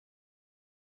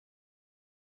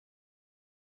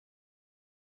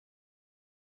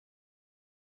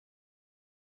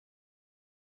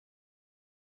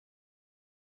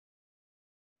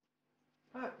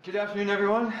Good afternoon,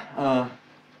 everyone. At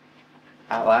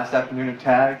last afternoon of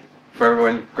tag, for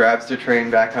everyone grabs their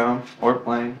train back home, or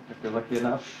plane, if you're lucky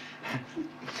enough.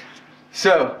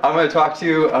 So, I'm going to talk to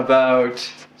you about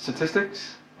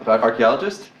statistics, about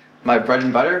archaeologists, my bread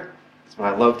and butter. It's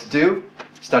what I love to do,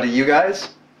 study you guys.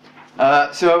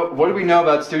 So, what do we know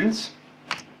about students?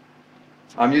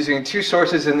 I'm using two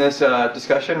sources in this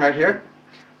discussion right here.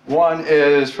 One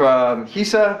is from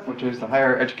HESA, which is the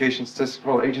Higher Education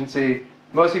Statistical Agency.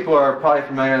 Most people are probably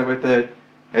familiar with it.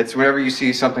 It's whenever you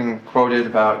see something quoted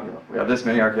about, we have this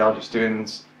many archaeology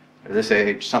students, or this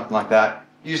age, something like that,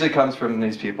 usually comes from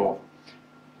these people.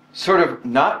 Sort of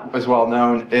not as well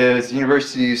known is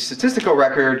Universities Statistical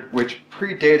Record, which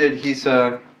predated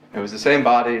HESA. It was the same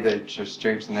body, they just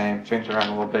changed the name, changed it around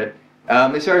a little bit.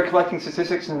 They started collecting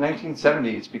statistics in the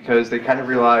 1970s because they kind of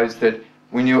realized that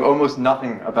we knew almost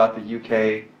nothing about the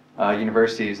UK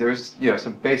universities. There was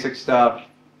some basic stuff,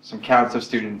 some counts of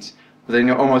students, but they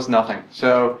knew almost nothing.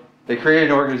 So they created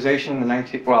an organization in the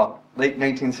late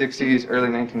 1960s, early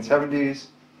 1970s,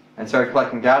 and started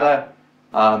collecting data.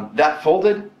 That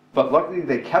folded, but luckily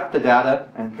they kept the data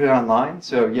and put it online,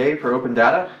 so yay for open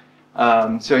data.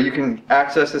 So you can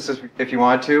access this if you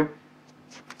wanted to.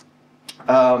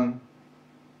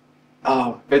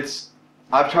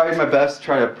 I've tried my best to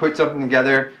try to put something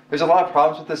together. There's a lot of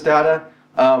problems with this data.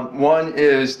 One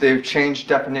is they've changed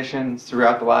definitions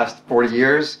throughout the last 40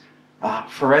 years.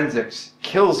 Forensics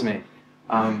kills me.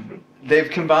 They've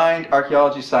combined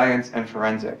archaeology, science, and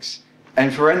forensics.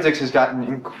 And forensics has gotten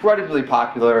incredibly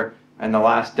popular in the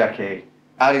last decade,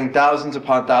 adding thousands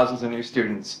upon thousands of new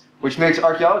students, which makes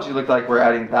archaeology look like we're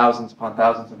adding thousands upon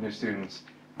thousands of new students.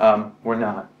 We're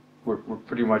not. We're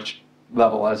pretty much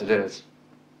level as it is.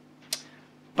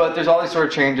 But there's all these sort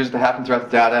of changes that happen throughout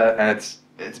the data, and it's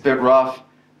a bit rough.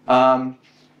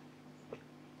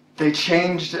 They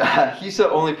changed, HESA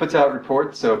only puts out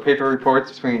reports, so paper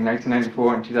reports between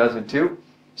 1994 and 2002.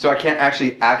 So I can't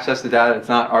actually access the data that's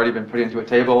not already been put into a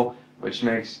table, which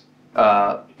makes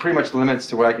pretty much limits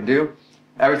to what I can do.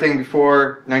 Everything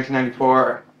before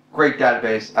 1994, great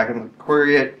database, I can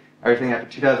query it. Everything after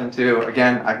 2002,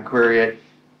 again, I can query it.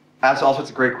 Ask all sorts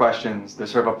of great questions.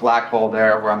 There's sort of a black hole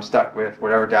there where I'm stuck with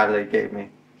whatever data they gave me.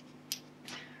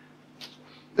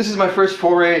 This is my first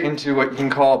foray into what you can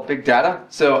call big data.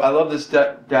 So I love this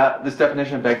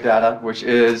definition of big data, which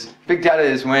is, big data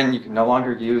is when you can no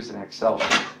longer use an Excel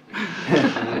sheet.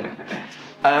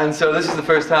 And so this is the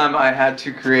first time I had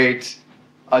to create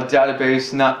a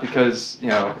database, not because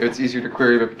it's easier to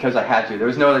query, but because I had to. There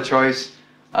was no other choice.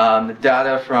 The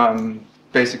data from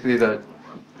basically the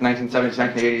 1970s,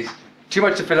 1980s, too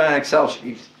much to fit on an Excel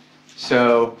sheet.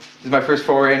 So this is my first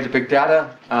foray into big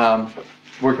data,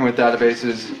 working with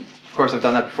databases. Of course, I've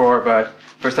done that before, but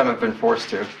first time I've been forced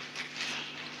to.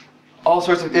 All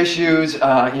sorts of issues,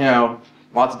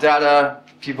 lots of data,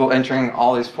 people entering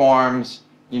all these forms,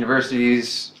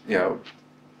 universities,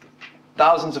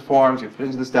 thousands of forms you put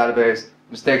into this database,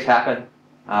 mistakes happen.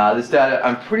 This data,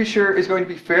 I'm pretty sure, is going to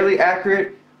be fairly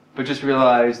accurate, but just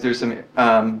realize there's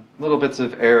some little bits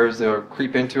of errors that will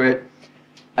creep into it.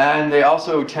 And they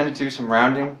also tend to do some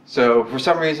rounding. So for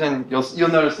some reason, you'll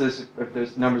notice this if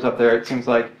there's numbers up there. It seems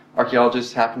like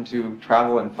archaeologists happen to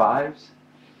travel in fives.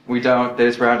 We don't. They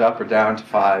just round up or down to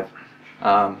 5.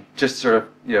 Just to sort of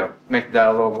make the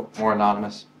data a little more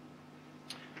anonymous.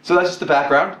 So that's just the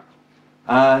background.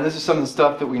 And this is some of the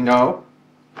stuff that we know.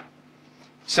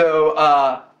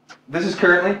 So this is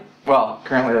currently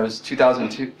that was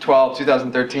 2012,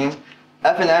 2013.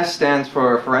 F&S stands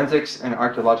for Forensics and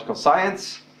Archaeological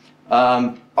Science.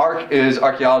 ARC is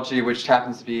archaeology, which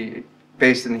happens to be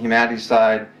based in the humanities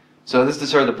side. So this is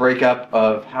sort of the breakup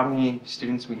of how many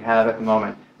students we have at the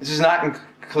moment. This does not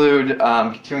include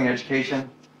continuing education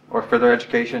or further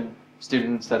education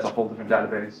students. That's a whole different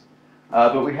database.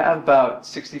 But we have about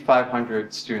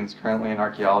 6,500 students currently in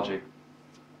archaeology.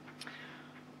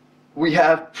 We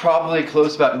have probably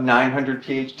close to about 900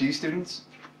 PhD students.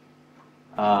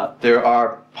 There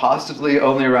are possibly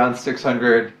only around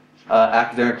 600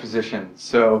 academic positions.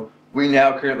 So we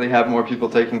now currently have more people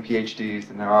taking PhDs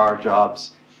than there are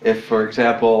jobs. If, for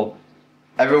example,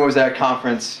 everyone was at a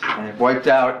conference and it wiped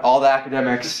out all the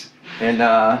academics in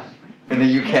the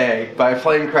UK by a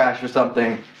plane crash or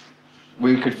something,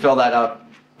 we could fill that up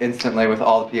instantly with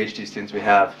all the PhD students we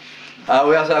have.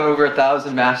 We also have over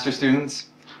 1,000 master students,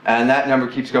 and that number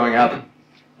keeps going up.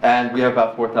 And we have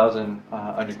about 4,000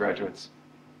 undergraduates.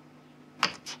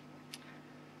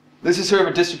 This is sort of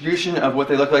a distribution of what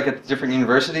they look like at the different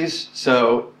universities.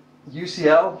 So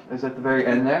UCL is at the very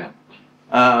end there.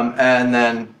 And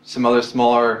then some other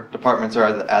smaller departments are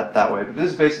at that way. But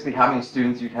this is basically how many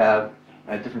students you'd have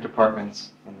at different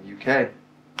departments in the UK.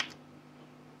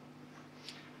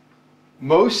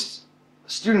 Most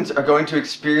students are going to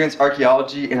experience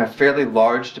archaeology in a fairly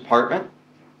large department.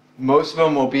 Most of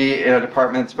them will be in a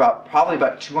department that's probably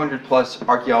about 200 plus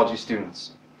archaeology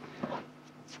students.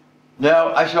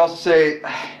 Now, I should also say,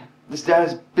 this data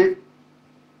is a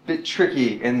bit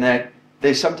tricky in that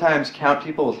they sometimes count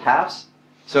people as halves.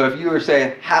 So if you were,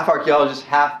 say, half archaeologist,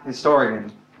 half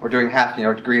historian, or doing half,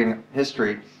 degree in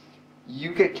history,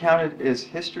 you get counted as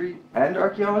history and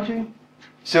archaeology.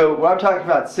 So when I'm talking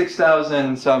about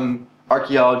 6,000 some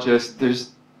archaeologists,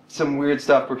 there's some weird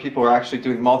stuff where people are actually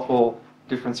doing multiple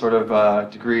different sort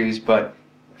of degrees, but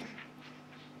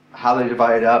how they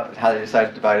divide it up and how they decide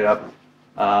to divide it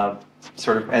up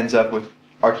sort of ends up with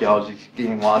archaeology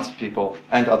being lots of people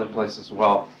and other places as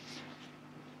well.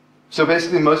 So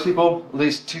basically most people, at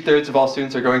least 2/3 of all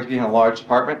students, are going to be in a large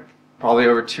department, probably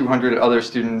over 200 other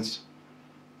students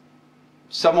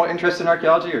somewhat interested in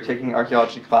archaeology or taking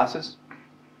archaeology classes.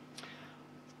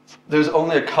 There's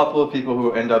only a couple of people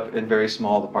who end up in very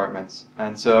small departments,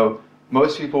 and so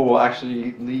most people will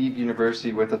actually leave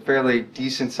university with a fairly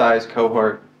decent-sized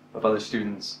cohort of other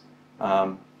students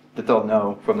that they'll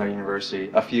know from their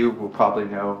university. A few will probably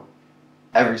know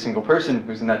every single person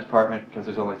who's in that department because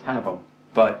there's only 10 of them.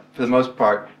 But for the most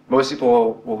part, most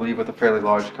people will leave with a fairly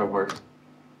large cohort.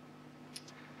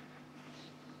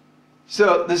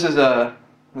 So this is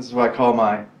what I call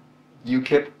my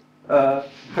UKIP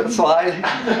slide.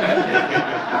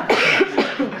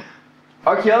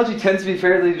 Archaeology tends to be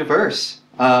fairly diverse.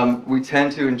 We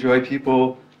tend to enjoy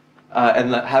people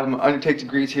and have them undertake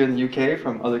degrees here in the UK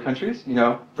from other countries,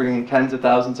 bringing tens of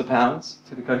thousands of pounds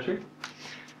to the country.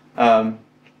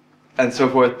 And so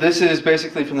forth. This is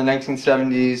basically from the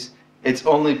 1970s. It's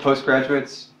only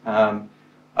postgraduates.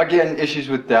 Again, issues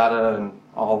with data and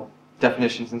all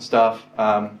definitions and stuff.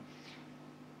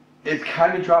 It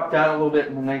kind of dropped down a little bit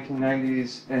in the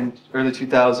 1990s and early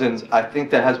 2000s. I think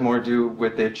that has more to do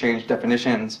with the changed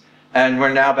definitions. And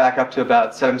we're now back up to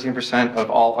about 17%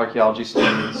 of all archaeology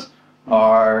students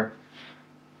are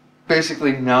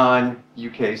basically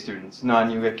non-UK students,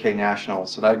 non-UK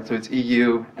nationals. So that includes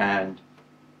EU and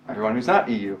everyone who's not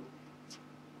EU.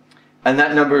 And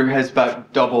that number has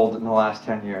about doubled in the last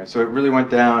 10 years. So it really went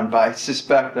down, but I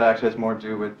suspect that actually has more to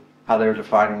do with how they were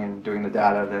defining and doing the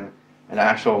data than an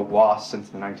actual loss since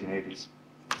the 1980s.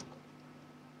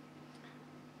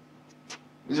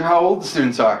 These are how old the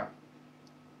students are.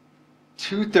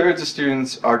 2/3 of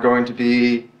students are going to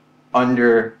be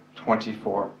under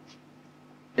 24.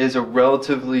 It is a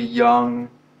relatively young,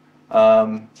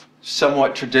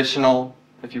 somewhat traditional,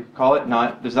 if you could call it.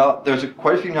 There's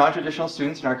quite a few non-traditional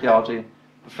students in archaeology,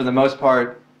 but for the most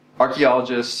part,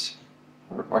 archaeologists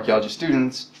or archaeology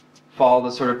students follow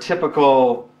the sort of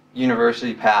typical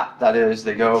university path. That is,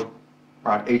 they go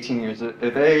around 18 years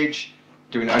of age,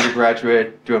 do an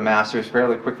undergraduate, do a master's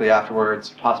fairly quickly afterwards,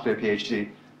 possibly a PhD.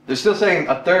 They're still saying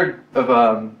 1/3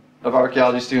 of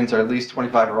archaeology students are at least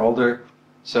 25 or older,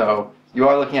 so you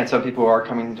are looking at some people who are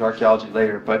coming into archaeology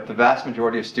later, but the vast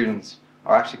majority of students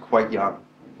are actually quite young.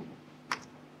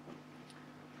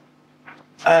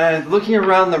 And looking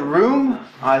around the room,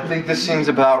 I think this seems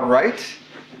about right.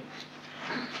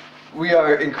 We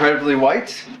are incredibly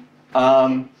white,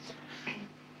 and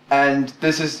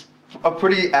this is a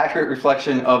pretty accurate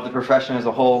reflection of the profession as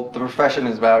a whole. The profession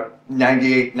is about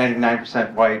 98,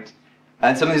 99% white,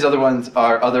 and some of these other ones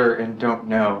are other and don't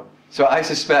know. So I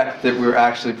suspect that we're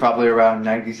actually probably around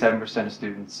 97% of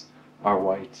students are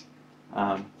white.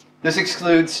 This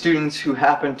excludes students who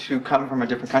happen to come from a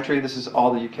different country. This is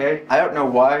all the UK. I don't know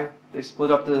why they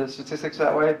split up the statistics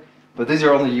that way, but these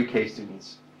are only UK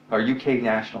students, or UK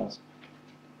nationals.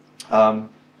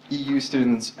 EU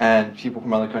students and people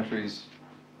from other countries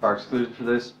are excluded for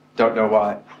this. Don't know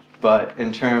why. But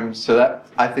in terms, so that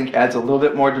I think adds a little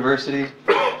bit more diversity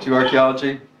to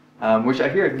archaeology, which I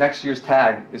hear next year's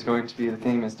tag is going to be the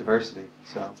theme is diversity.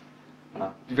 So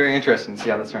it'll be very interesting to see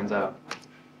how this turns out.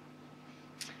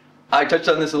 I touched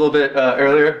on this a little bit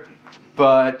earlier,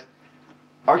 but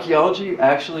archaeology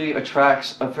actually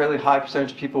attracts a fairly high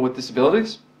percentage of people with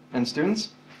disabilities and students.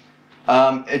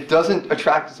 It doesn't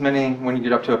attract as many when you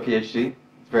get up to a PhD,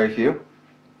 very few.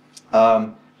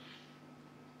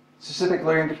 Specific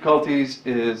learning difficulties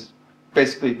is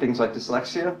basically things like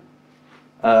dyslexia,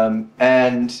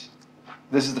 and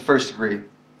this is the first degree,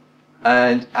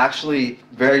 and actually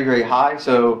very, very high.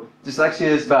 So dyslexia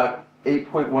is about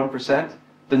 8.1%.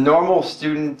 The normal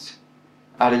student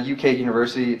at a UK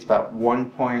university, it's about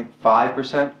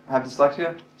 1.5% have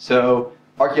dyslexia. So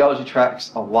archaeology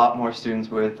tracks a lot more students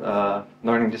with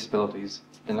learning disabilities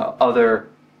than other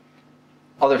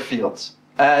other fields.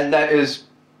 And that is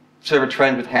sort of a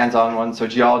trend with hands-on ones. So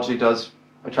geology does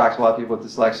attract a lot of people with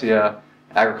dyslexia,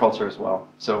 agriculture as well.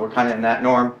 So we're kind of in that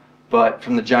norm. But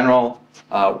from the general,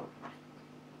 you're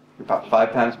about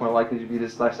 5 times more likely to be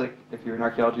dyslexic if you're an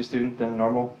archaeology student than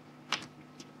normal.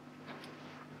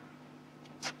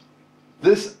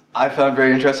 This I found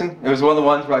very interesting. It was one of the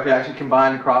ones where I could actually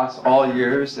combine across all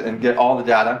years and get all the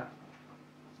data.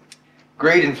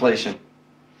 Grade inflation.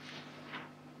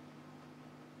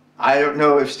 I don't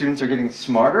know if students are getting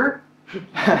smarter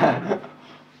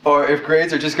or if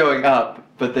grades are just going up,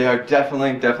 but they are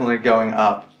definitely going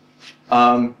up.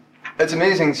 It's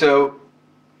amazing. So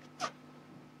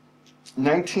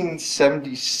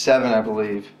 1977, I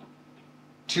believe,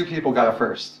 2 people got a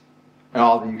first in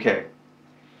all of the UK.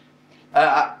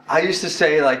 I used to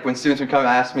say, like, when students would come and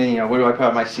ask me, what do I put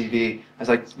on my CV? I was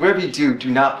like, whatever you do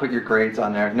not put your grades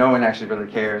on there. No one actually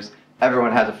really cares.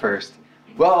 Everyone has a first.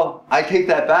 Well, I take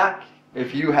that back.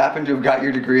 If you happen to have got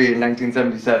your degree in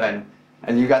 1977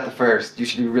 and you got the first, you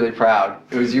should be really proud.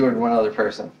 It was you and one other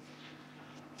person.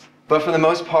 But for the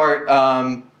most part,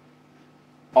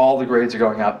 all the grades are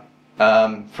going up.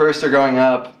 First are going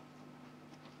up,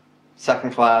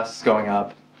 second class is going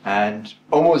up, and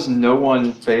almost no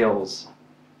one fails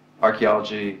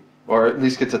archaeology, or at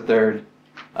least gets a third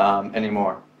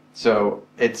anymore. So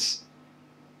grades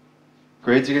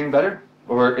are getting better,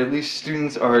 or at least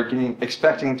students are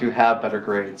expecting to have better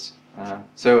grades.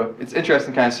 So it's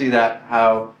interesting to kind of see that,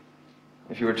 how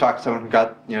if you were to talk to someone who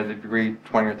got the degree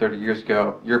 20 or 30 years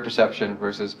ago, your perception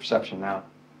versus perception now.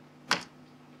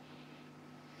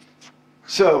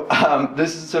 So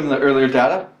this is some of the earlier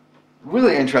data.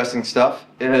 Really interesting stuff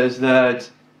is that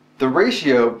the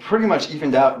ratio pretty much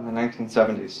evened out in the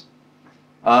 1970s.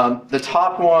 The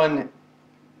top one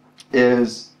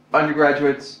is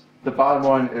undergraduates, the bottom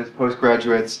one is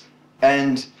postgraduates,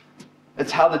 and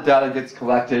it's how the data gets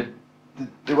collected.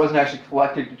 It wasn't actually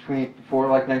collected before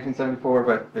like 1974,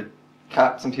 but it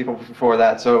capped some people before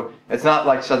that. So it's not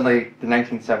like suddenly the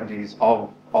 1970s,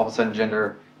 all of a sudden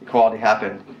gender equality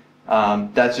happened.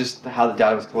 That's just how the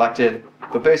data was collected.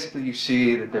 But basically you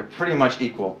see that they're pretty much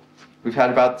equal. We've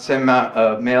had about the same amount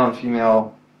of male and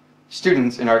female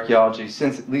students in archaeology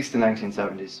since at least the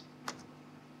 1970s.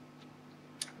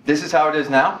 This is how it is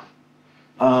now.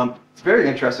 It's very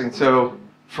interesting. So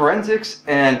forensics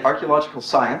and archaeological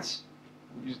science,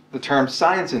 the term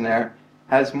science in there,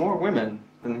 has more women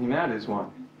than the humanities one.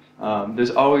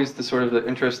 There's always the sort of the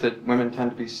interest that women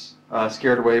tend to be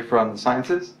scared away from the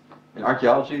sciences. In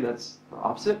archaeology, that's the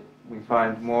opposite. We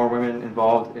find more women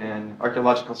involved in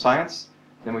archaeological science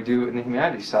than we do in the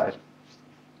humanities side.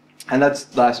 And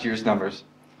that's last year's numbers.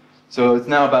 So it's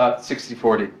now about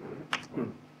 60-40.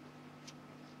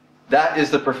 That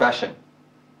is the profession.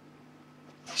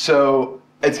 So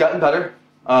it's gotten better.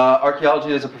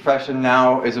 Archaeology as a profession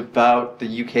now is about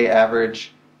the UK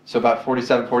average, so about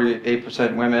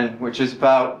 47-48% women, which is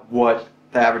about what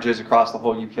the average is across the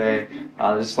whole UK. There's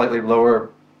a slightly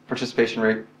lower participation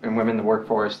rate in women in the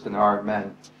workforce than there are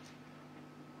men.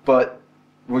 But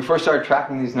when we first started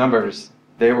tracking these numbers,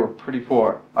 they were pretty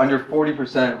poor. Under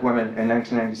 40% of women in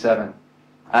 1997.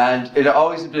 And it had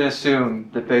always been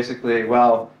assumed that basically,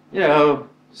 well,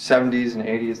 70s and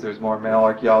 80s, there was more male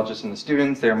archaeologists than the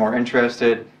students. They were more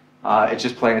interested. It's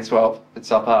just playing itself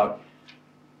out.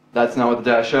 That's not what the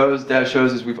data shows. The data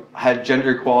shows is we've had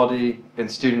gender equality in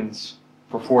students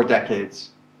for 4 decades.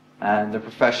 And the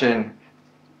profession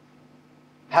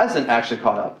hasn't actually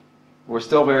caught up. We're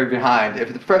still very behind.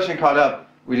 If the profession caught up,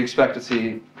 we'd expect to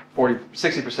see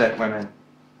 60% women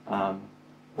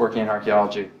working in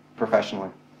archaeology professionally.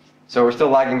 So we're still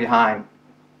lagging behind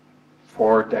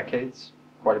 4 decades,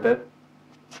 quite a bit.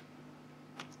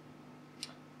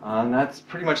 And that's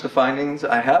pretty much the findings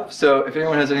I have. So if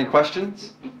anyone has any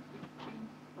questions,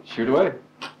 shoot away.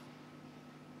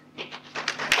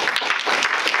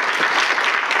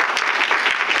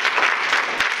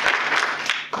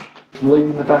 Lady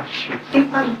in the back.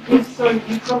 Sorry,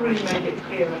 you probably made it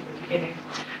clear at the beginning.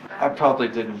 I probably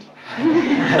didn't.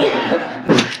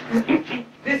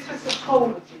 This was a poll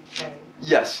that you say.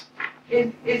 Yes.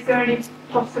 Is there any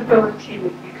possibility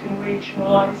that you can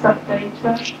regionalise that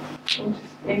data into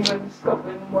England,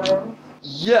 Scotland, and Wales?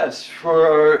 Yes,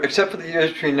 except for the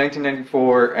years between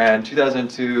 1994 and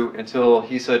 2002 until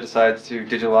HESA decides to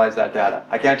digitalize that data.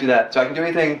 I can't do that. So I can do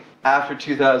anything after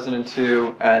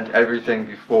 2002 and everything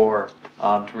before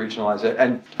to regionalize it.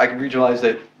 And I can regionalize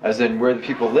it as in where the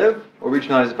people live, or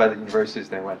regionalize it by the universities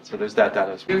they went. So there's that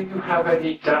data as well. Do you have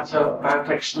any data about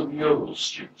extramural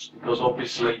students? Because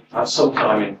obviously, at some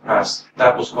time in the past,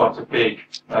 that was quite a big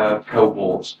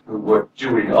cohort who were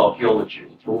doing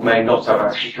archaeology, who may not have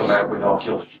actually come out with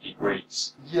archaeology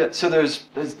degrees. Yeah, so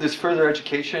there's further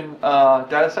education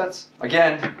data sets.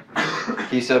 Again,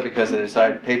 HESA, because they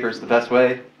decided paper is the best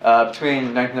way.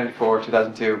 Between 1994 and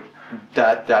 2002,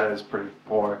 that data is pretty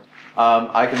poor.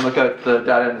 I can look at the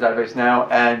data in the database now,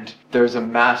 and there's a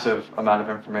massive amount of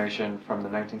information from the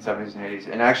 1970s and 80s.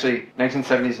 And actually,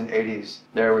 1970s and 80s,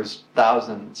 there was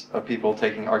thousands of people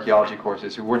taking archaeology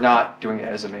courses who were not doing it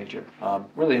as a major.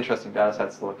 Really interesting data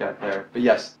sets to look at there. But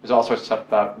yes, there's all sorts of stuff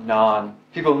about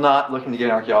people not looking to get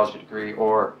an archaeology degree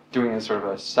or doing it as sort of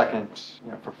a second,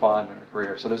 for fun or a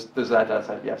career. So there's that data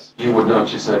set, yes. You would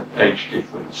notice an age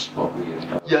difference probably.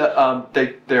 Yeah,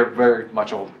 they're very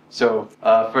much older. So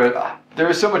there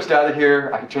is so much data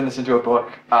here. I could turn this into a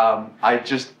book. I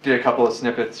just did a couple of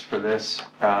snippets for this.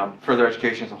 Further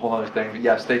education is a whole other thing. But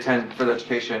yes, further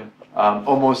education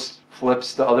almost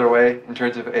flips the other way in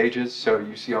terms of ages. So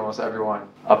you see almost everyone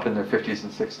up in their 50s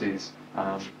and 60s,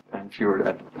 and fewer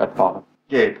at the bottom.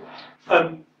 Gabe.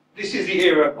 This is the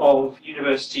era of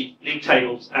university league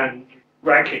tables and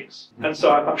rankings, and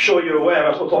so I'm sure you're aware,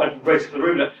 I thought I'd raise it to the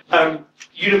room that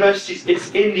universities,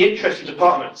 it's in the interest of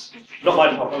departments, not my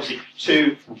department obviously,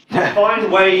 to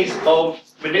find ways of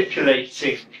manipulating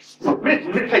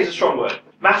is a strong word,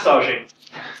 massaging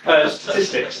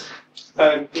statistics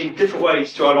in different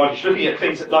ways to our advantage, looking at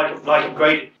things like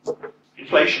grade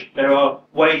inflation. There are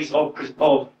ways of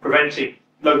preventing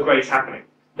low grades happening.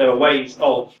 There are ways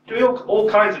of doing all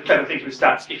kinds of clever things with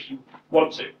stats if you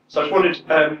want to. So I just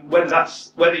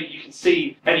wondered whether you can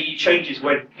see any changes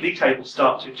when league tables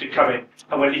start to come in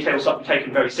and when league tables start to be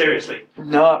taken very seriously.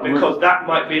 Because that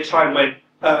might be a time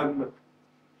when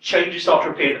changes start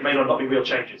to appear that may not be real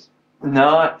changes.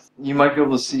 You might be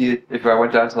able to see it if I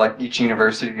went down to like each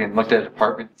university and looked at a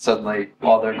department. Suddenly,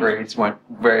 all their grades went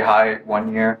very high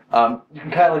one year. You can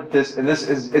kind of look at this, and it's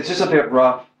just a bit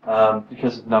rough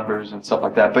because of numbers and stuff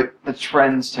like that. But the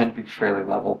trends tend to be fairly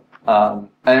level, and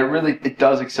it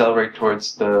does accelerate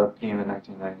towards the beginning of the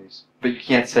 1990s. But you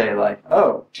can't say like,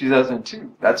 oh,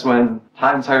 2002, that's when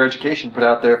Times Higher Education put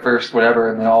out their first whatever,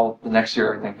 and then all the next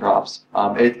year everything drops.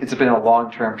 It's been a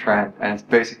long-term trend, and it's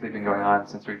basically been going on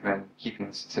since we've been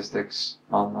keeping statistics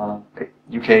on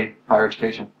UK higher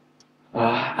education.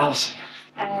 Alison.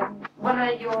 One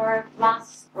of your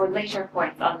last or later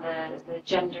points on the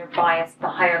gender bias, the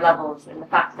higher levels, and the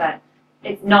fact that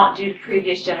it's not due to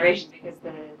previous generations because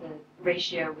the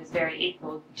ratio was very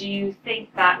equal. Do you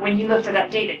think that when you looked at that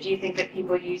data, do you think that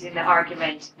people using the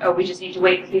argument, oh, we just need to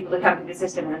wait for people to come to the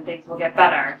system and then things will get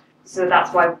better, so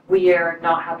that's why we're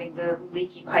not having the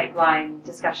leaky pipeline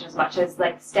discussion as much as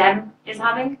like STEM is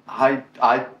having?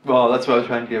 Well, that's what I was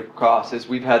trying to get across, is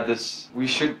we've had this, it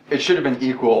should have been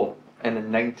equal in the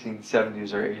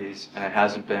 1970s or 80s, and it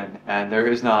hasn't been, and there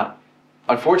is not.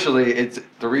 Unfortunately,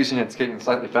 the reason it's getting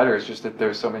slightly better is just that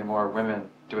there's so many more women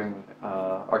doing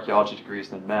archaeology degrees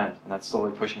than men, and that's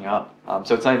slowly pushing up.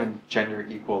 So it's not even gender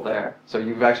equal there. So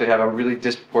you actually have a really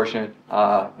disproportionate,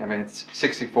 it's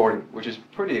 60-40, which is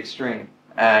pretty extreme,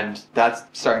 and that's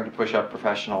starting to push up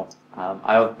professional.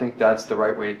 I don't think that's the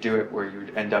right way to do it, where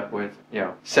you'd end up with,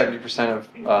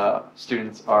 70% of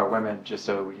students are women just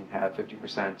so we can have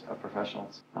 50% of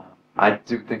professionals. I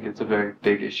do think it's a very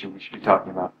big issue we should be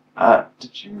talking about.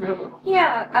 Did you have a...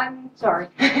 Yeah, I'm sorry.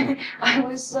 I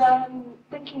was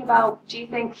thinking about, do you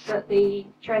think that the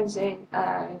trends in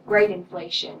grade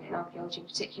inflation in archaeology in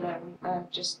particular are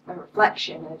just a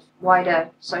reflection of wider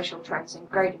social trends in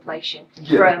grade inflation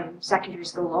from secondary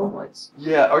school onwards?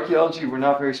 Yeah, archaeology, we're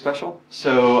not very special.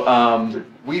 So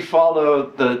we follow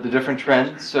the different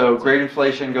trends. So grade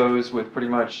inflation goes with pretty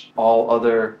much all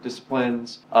other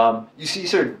disciplines. You see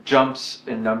sort of jumps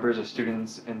in numbers of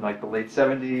students in like the late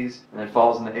 70s, and then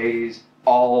falls in the 80s.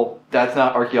 That's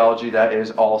not archaeology, that is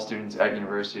all students at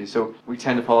universities. So we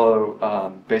tend to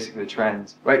follow basically the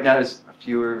trends. Right now there's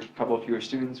a couple of fewer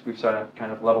students. We've sort of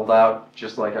kind of leveled out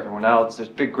just like everyone else. There's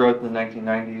big growth in the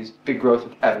 1990s, big growth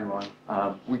with everyone.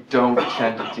 We don't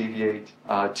tend to deviate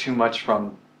too much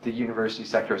from the university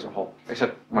sector as a whole,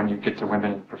 except when you get to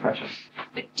women in professions.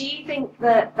 But do you think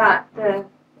that the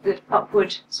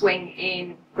upward swing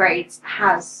in grades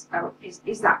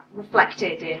is that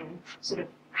reflected in sort of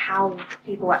how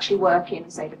people actually work in,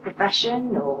 say, the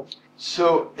profession, or?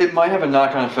 So it might have a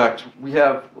knock-on effect. We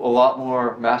have a lot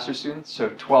more master's students, so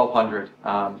 1,200,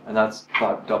 and that's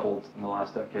about doubled in the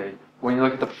last decade. When you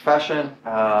look at the profession,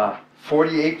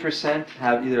 48%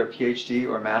 have either a PhD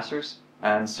or master's,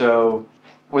 and so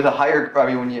with a higher, I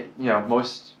mean, when you know,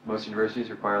 most universities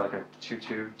require like a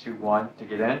 2.2, 2.1 to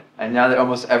get in, and now that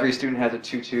almost every student has a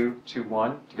 2.2,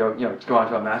 2.1 to go, you know, to go on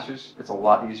to a master's, it's a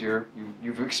lot easier.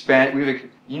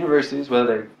 Universities,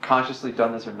 whether they've consciously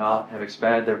done this or not, have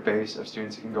expanded their base of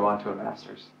students who can go on to a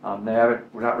master's.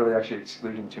 We're not really actually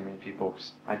excluding too many people.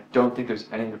 I don't think there's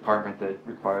any department that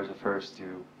requires a first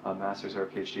to a master's or a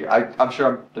PhD. I'm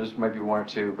sure there's maybe one or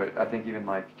two, but I think even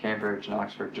like Cambridge and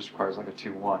Oxford just requires like a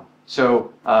 2.1.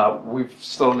 So we've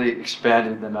slowly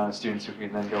expanded the amount of students who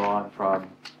can then go on from.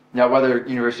 Now, whether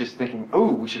universities are thinking,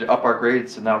 oh, we should up our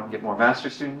grades so now we can get more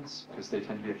master's students, because they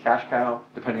tend to be a cash cow,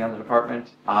 depending on the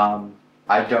department.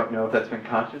 I don't know if that's been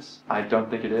conscious. I don't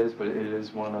think it is, but it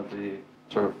is one of the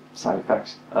sort of side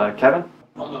effects. Kevin?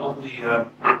 On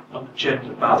the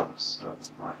gender balance,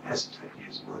 I hesitate to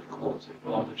use the word equality,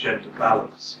 but on the gender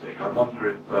balance thing, I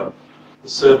wonder if the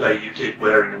survey you did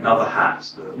wearing another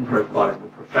hat, the profiling the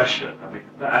profession, I mean,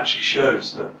 that actually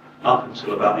shows that up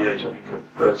until about the age, I think, of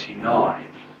 39,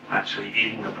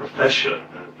 actually in the profession,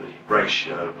 the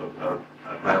ratio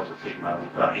of male to female is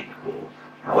about equal.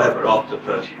 However, after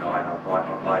 39,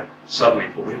 I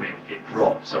suddenly for women it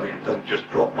drops. I mean, it doesn't just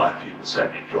drop by a few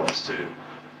percent, it drops to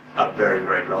a very,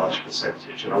 very large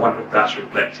percentage. And I wonder if that's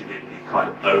reflected in the kind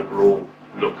of overall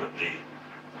look at the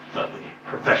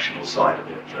professional side of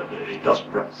it, that it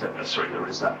doesn't represent necessarily there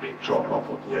is that big drop off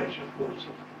at the age of 40.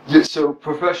 Yeah, so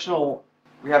professional,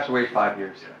 we have to wait 5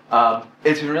 years.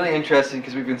 It's been really interesting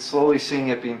because we've been slowly seeing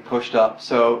it being pushed up.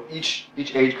 So each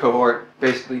age cohort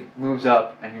basically moves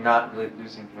up and you're not really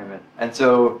losing women. And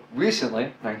so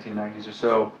recently, 1990s or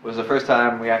so, was the first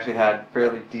time we actually had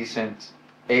fairly decent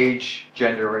age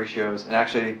gender ratios. And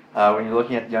actually, when you're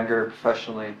looking at younger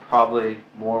professionally, probably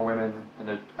more women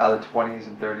out of the 20s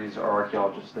and 30s are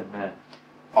archaeologists than men.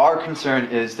 Our concern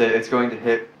is that it's going to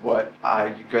hit what I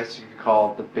guess you could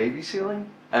call the baby ceiling,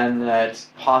 and that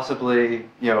possibly,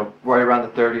 you know, right around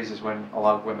the 30s is when a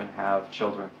lot of women have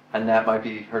children, and that might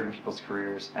be hurting people's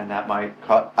careers, and that might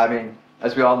I mean,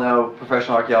 as we all know,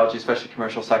 professional archaeology, especially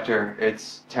commercial sector,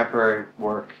 it's temporary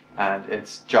work, and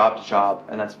it's job to job,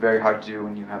 and that's very hard to do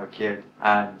when you have a kid.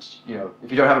 And, you know,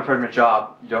 if you don't have a permanent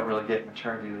job, you don't really get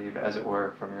maternity leave, as it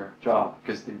were, from your job,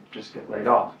 because they just get laid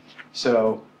off.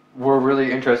 So we're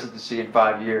really interested to see in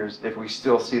 5 years if we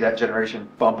still see that generation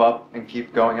bump up and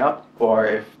keep going up, or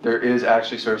if there is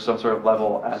actually sort of some sort of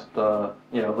level at the,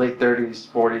 you know, late 30s,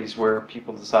 40s where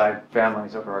people decide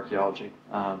families over archaeology.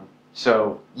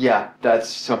 So yeah, that's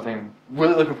something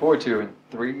really looking forward to in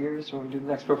 3 years when we do the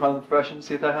next profile of the profession,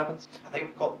 see if that happens. I think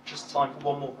we've got just time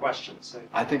for one more question. So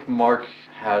I think Mark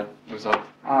was up.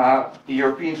 The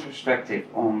European perspective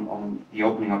on the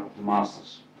opening up of the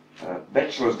masters.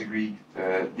 Bachelor's degree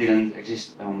didn't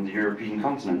exist on the European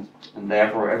continent, and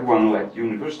therefore everyone who at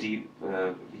university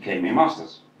became a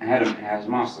master's and has a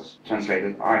master's.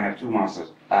 Translated, I have 2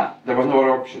 masters. There was no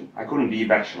other option. I couldn't be a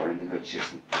bachelor in the Dutch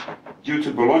system. Due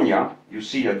to Bologna, you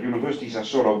see that universities are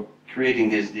sort of creating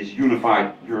this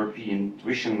unified European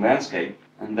tuition landscape,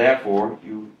 and therefore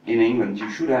in England you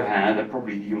should have had, and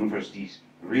probably the universities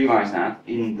realize that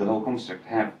in the whole construct,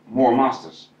 have more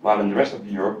masters, while in the rest of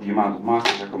Europe the amount of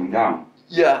masters are coming down.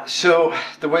 Yeah, so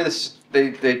the way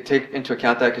they take into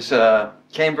account that, because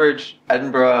Cambridge,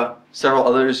 Edinburgh, several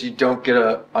others, you don't get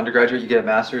an undergraduate, you get a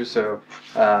master's. So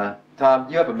Tom,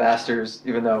 you have a master's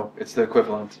even though it's the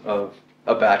equivalent of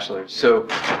a bachelor's. So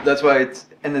that's why it's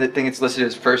listed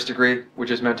as first degree, which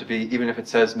is meant to be, even if it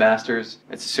says master's,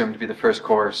 it's assumed to be the first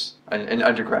course, an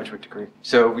undergraduate degree.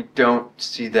 So we don't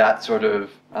see that sort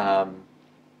of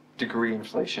degree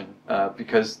inflation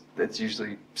because it's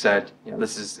usually said, you know,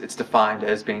 it's defined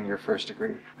as being your first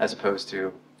degree, as opposed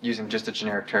to using just a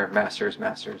generic term, master's.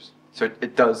 So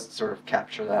it does sort of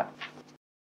capture that.